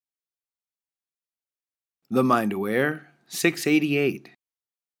The Mind Aware 688.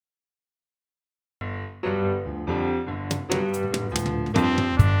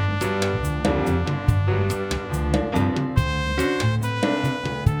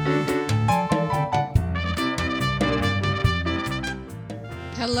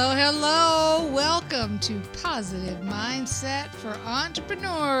 Hello, hello. Welcome to Positive Mindset for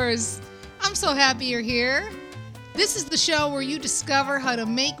Entrepreneurs. I'm so happy you're here. This is the show where you discover how to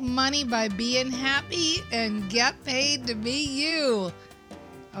make money by being happy and get paid to be you.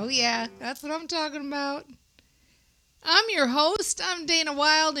 Oh yeah, that's what I'm talking about. I'm your host. I'm Dana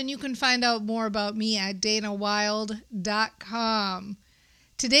Wilde, and you can find out more about me at danawilde.com.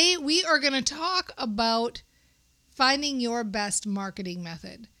 Today we are going to talk about finding your best marketing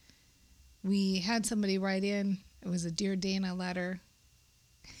method. We had somebody write in. It was a Dear Dana letter.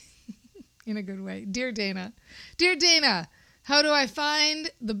 In a good way. Dear Dana, how do I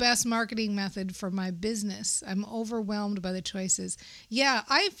find the best marketing method for my business? I'm overwhelmed by the choices. Yeah,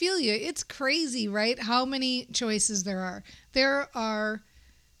 I feel you. It's crazy, right? How many choices there are. There are,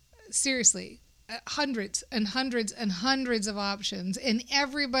 seriously, hundreds and hundreds and hundreds of options. And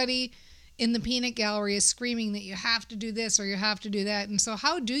everybody in the peanut gallery is screaming that you have to do this or you have to do that. And so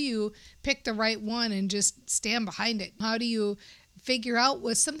how do you pick the right one and just stand behind it? How do you figure out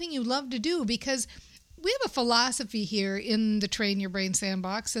what's something you love to do? Because we have a philosophy here in the Train Your Brain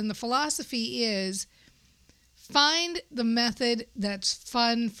Sandbox, and the philosophy is find the method that's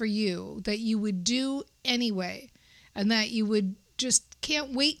fun for you, that you would do anyway, and that you would just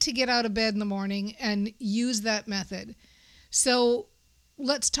can't wait to get out of bed in the morning and use that method. So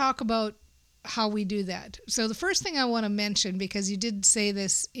let's talk about how we do that. So the first thing I want to mention, because you did say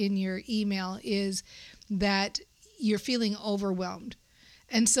this in your email, is that you're feeling overwhelmed.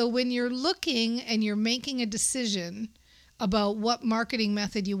 And so when you're looking and you're making a decision about what marketing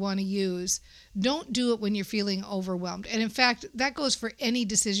method you want to use, don't do it when you're feeling overwhelmed. And in fact, that goes for any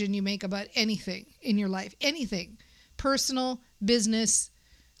decision you make about anything in your life, anything, personal, business,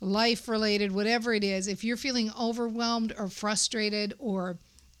 life related, whatever it is. If you're feeling overwhelmed or frustrated or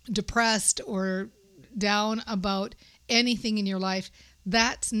depressed or down about anything in your life,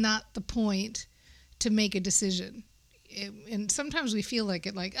 that's not the point to make a decision. And sometimes we feel like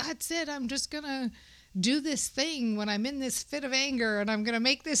it, like, that's it, I'm just going to do this thing when I'm in this fit of anger, and I'm going to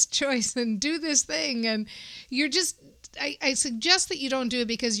make this choice and do this thing. And you're just, I suggest that you don't do it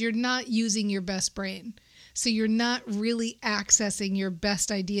because you're not using your best brain. So you're not really accessing your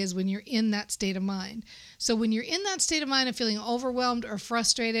best ideas when you're in that state of mind. So when you're in that state of mind of feeling overwhelmed or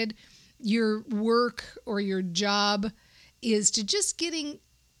frustrated, your work or your job is to just getting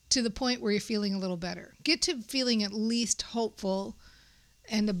to the point where you're feeling a little better. Get to feeling at least hopeful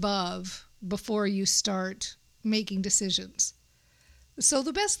and above before you start making decisions. So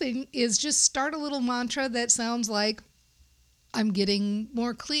the best thing is just start a little mantra that sounds like, I'm getting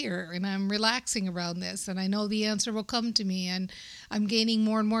more clear and I'm relaxing around this, and I know the answer will come to me, and I'm gaining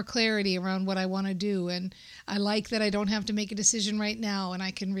more and more clarity around what I want to do, and I like that I don't have to make a decision right now, and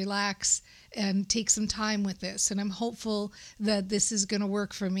I can relax and take some time with this, and I'm hopeful that this is going to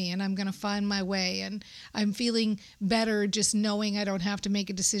work for me, and I'm going to find my way, and I'm feeling better just knowing I don't have to make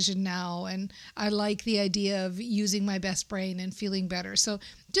a decision now, and I like the idea of using my best brain and feeling better. So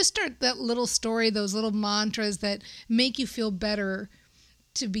just start that little story, those little mantras that make you feel better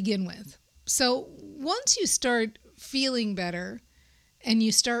to begin with. So once you start feeling better and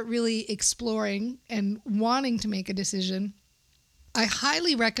you start really exploring and wanting to make a decision, I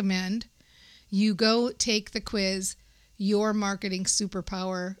highly recommend you go take the quiz,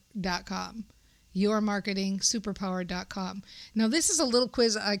 yourmarketingsuperpower.com. yourmarketingsuperpower.com. Now, this is a little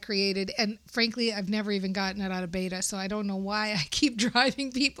quiz I created, and frankly, I've never even gotten it out of beta, so I don't know why I keep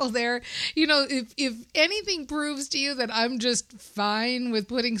driving people there. You know, if anything proves to you that I'm just fine with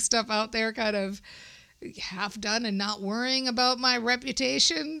putting stuff out there kind of half done and not worrying about my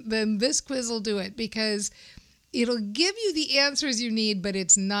reputation, then this quiz will do it, because it'll give you the answers you need, but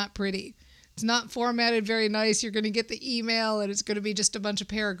it's not pretty. It's not formatted very nice. You're going to get the email and it's going to be just a bunch of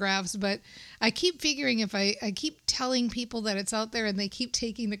paragraphs. But I keep figuring, if I keep telling people that it's out there and they keep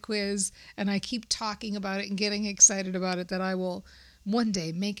taking the quiz and I keep talking about it and getting excited about it, that I will one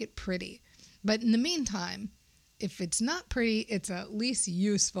day make it pretty. But in the meantime, if it's not pretty, it's at least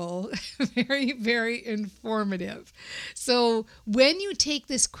useful, very, very informative. So when you take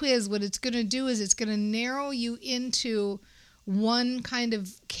this quiz, what it's going to do is it's going to narrow you into one kind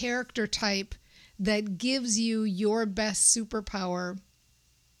of character type that gives you your best superpower,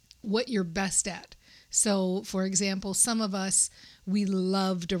 what you're best at. So, for example, some of us, we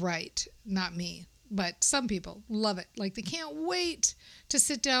love to write. Not me. but some people love it. Like they can't wait to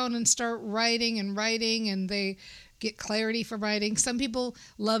sit down and start writing, and they get clarity from writing. Some people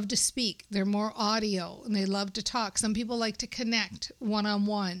love to speak. They're more audio and they love to talk. Some people like to connect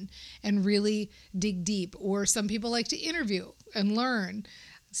one-on-one and really dig deep. Or some people like to interview and learn.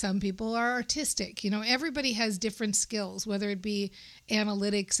 Some people are artistic. Everybody has different skills, whether it be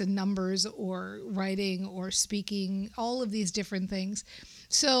analytics and numbers or writing or speaking, all of these different things.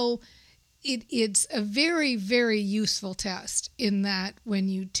 So it's a very, very useful test in that when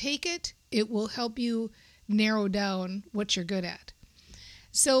you take it, it will help you narrow down what you're good at.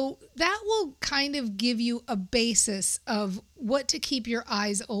 So that will kind of give you a basis of what to keep your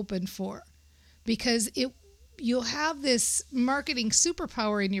eyes open for, because you'll have this marketing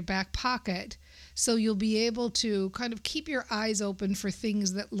superpower in your back pocket, so you'll be able to kind of keep your eyes open for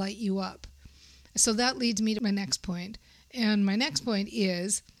things that light you up. So that leads me to my next point. And my next point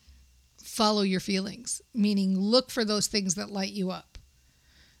is follow your feelings, meaning look for those things that light you up.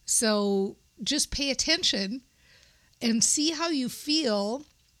 So just pay attention and see how you feel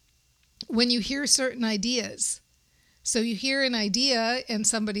when you hear certain ideas. So you hear an idea and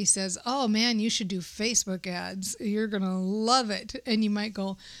somebody says, oh man, you should do Facebook ads. You're going to love it. And you might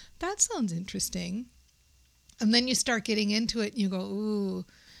go, that sounds interesting. And then you start getting into it and you go, ooh,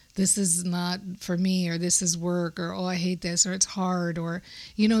 this is not for me, or this is work, or oh, I hate this, or it's hard. Or,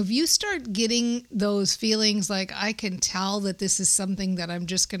 if you start getting those feelings like, I can tell that this is something that I'm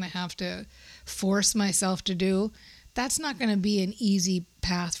just going to have to force myself to do, that's not going to be an easy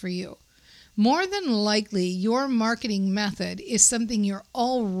path for you. More than likely, your marketing method is something you're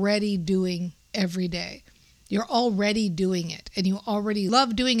already doing every day. You're already doing it, and you already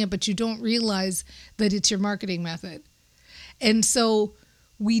love doing it, but you don't realize that it's your marketing method. And so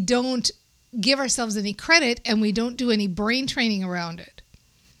we don't give ourselves any credit, and we don't do any brain training around it.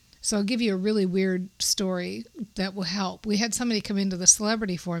 So I'll give you a really weird story that will help. We had somebody come into the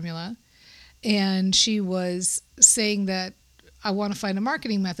Celebrity Formula, and she was saying that I want to find a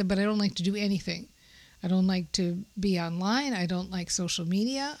marketing method, but I don't like to do anything. I don't like to be online. I don't like social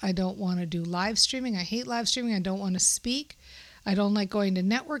media. I don't want to do live streaming. I hate live streaming. I don't want to speak. I don't like going to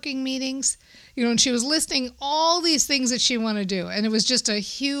networking meetings. And she was listing all these things that she wanted to do. And it was just a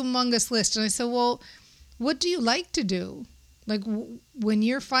humongous list. And I said, well, what do you like to do? Like when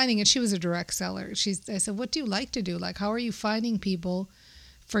you're finding it, she was a direct seller. I said, what do you like to do? Like, how are you finding people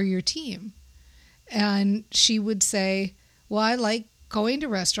for your team? And she would say, well, I like going to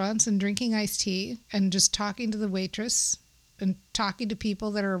restaurants and drinking iced tea and just talking to the waitress and talking to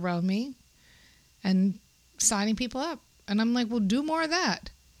people that are around me and signing people up. And I'm like, well, do more of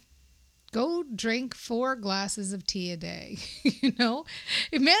that. Go drink 4 glasses of tea a day. Imagine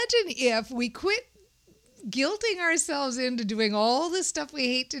if we quit guilting ourselves into doing all the stuff we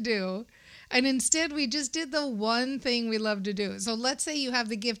hate to do, and instead we just did the one thing we love to do. So let's say you have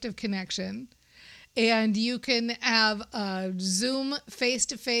the gift of connection, and you can have a Zoom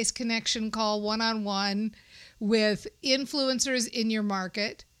face-to-face connection call one-on-one with influencers in your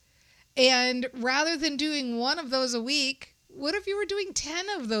market. And rather than doing 1 of those a week, what if you were doing 10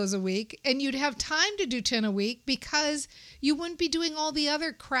 of those a week, and you'd have time to do 10 a week because you wouldn't be doing all the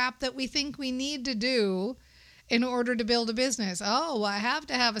other crap that we think we need to do in order to build a business. Oh, well, I have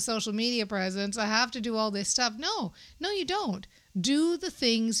to have a social media presence. I have to do all this stuff. No, you don't. Do the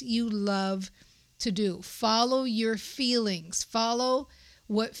things you love to do. Follow your feelings. Follow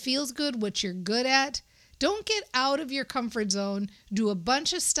what feels good, what you're good at. Don't get out of your comfort zone. Do a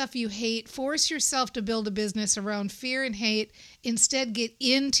bunch of stuff you hate. Force yourself to build a business around fear and hate. Instead, get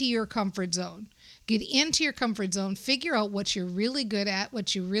into your comfort zone. Get into your comfort zone. Figure out what you're really good at,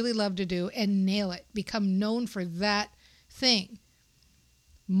 what you really love to do, and nail it. Become known for that thing.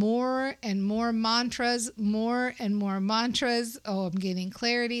 More and more mantras, more and more mantras. Oh, I'm getting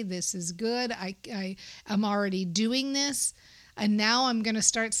clarity. This is good. I'm already doing this. And now I'm going to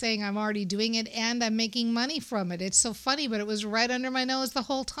start saying I'm already doing it and I'm making money from it. It's so funny, but it was right under my nose the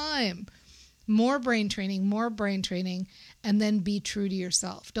whole time. More brain training, and then be true to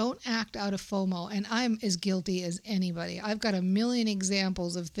yourself. Don't act out of FOMO. And I'm as guilty as anybody. I've got a million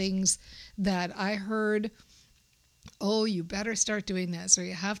examples of things that I heard, oh, you better start doing this, or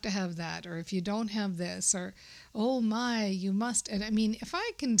you have to have that, or if you don't have this, or, oh my, you must. And I mean, if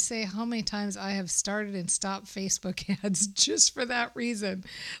I can say how many times I have started and stopped Facebook ads just for that reason,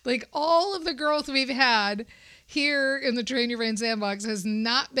 like all of the growth we've had here in the Train Your Brain Sandbox has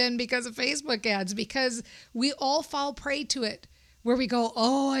not been because of Facebook ads, because we all fall prey to it, where we go,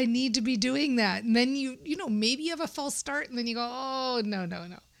 oh, I need to be doing that. And then maybe you have a false start, and then you go, oh, no.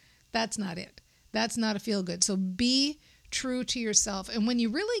 That's not it. That's not a feel good. So be true to yourself. And when you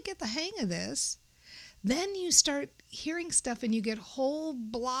really get the hang of this, Then you start hearing stuff and you get whole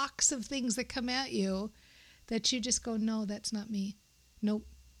blocks of things that come at you that you just go, no, that's not me. Nope,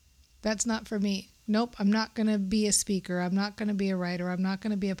 that's not for me. Nope, I'm not going to be a speaker. I'm not going to be a writer. I'm not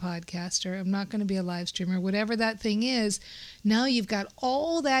going to be a podcaster. I'm not going to be a live streamer. Whatever that thing is, now you've got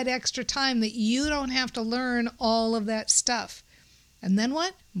all that extra time that you don't have to learn all of that stuff. And then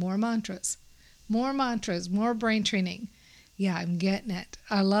what? More mantras, more brain training. Yeah, I'm getting it.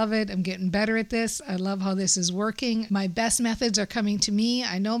 I love it. I'm getting better at this. I love how this is working. My best methods are coming to me.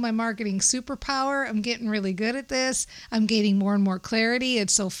 I know my marketing superpower. I'm getting really good at this. I'm gaining more and more clarity.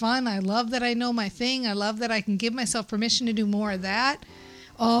 It's so fun. I love that I know my thing. I love that I can give myself permission to do more of that.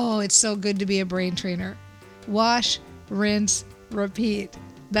 Oh, it's so good to be a brain trainer. Wash, rinse, repeat.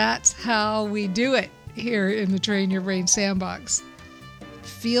 That's how we do it here in the Train Your Brain Sandbox.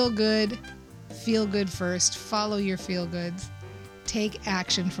 Feel good first. Follow your feel goods. Take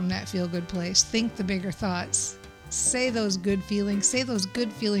action from that feel good place. Think the bigger thoughts. Say those good feelings. Say those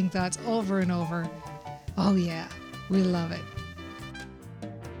good feeling thoughts over and over. Oh yeah, we love it.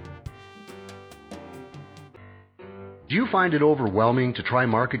 Do you find it overwhelming to try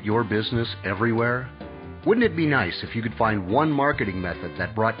market your business everywhere? Wouldn't it be nice if you could find one marketing method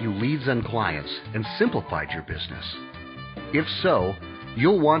that brought you leads and clients and simplified your business? If so,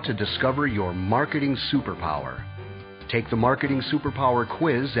 you'll want to discover your marketing superpower. Take the Marketing Superpower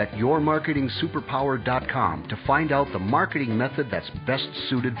quiz at yourmarketingsuperpower.com to find out the marketing method that's best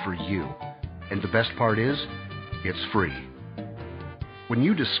suited for you. And the best part is, it's free. When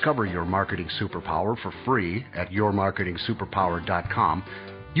you discover your marketing superpower for free at yourmarketingsuperpower.com,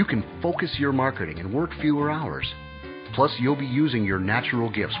 you can focus your marketing and work fewer hours. Plus, you'll be using your natural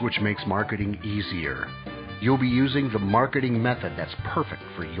gifts, which makes marketing easier. You'll be using the marketing method that's perfect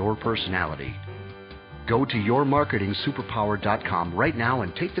for your personality. Go to yourmarketingsuperpower.com right now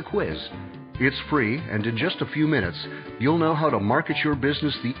and take the quiz. It's free, and in just a few minutes, you'll know how to market your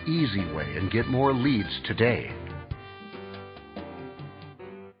business the easy way and get more leads today.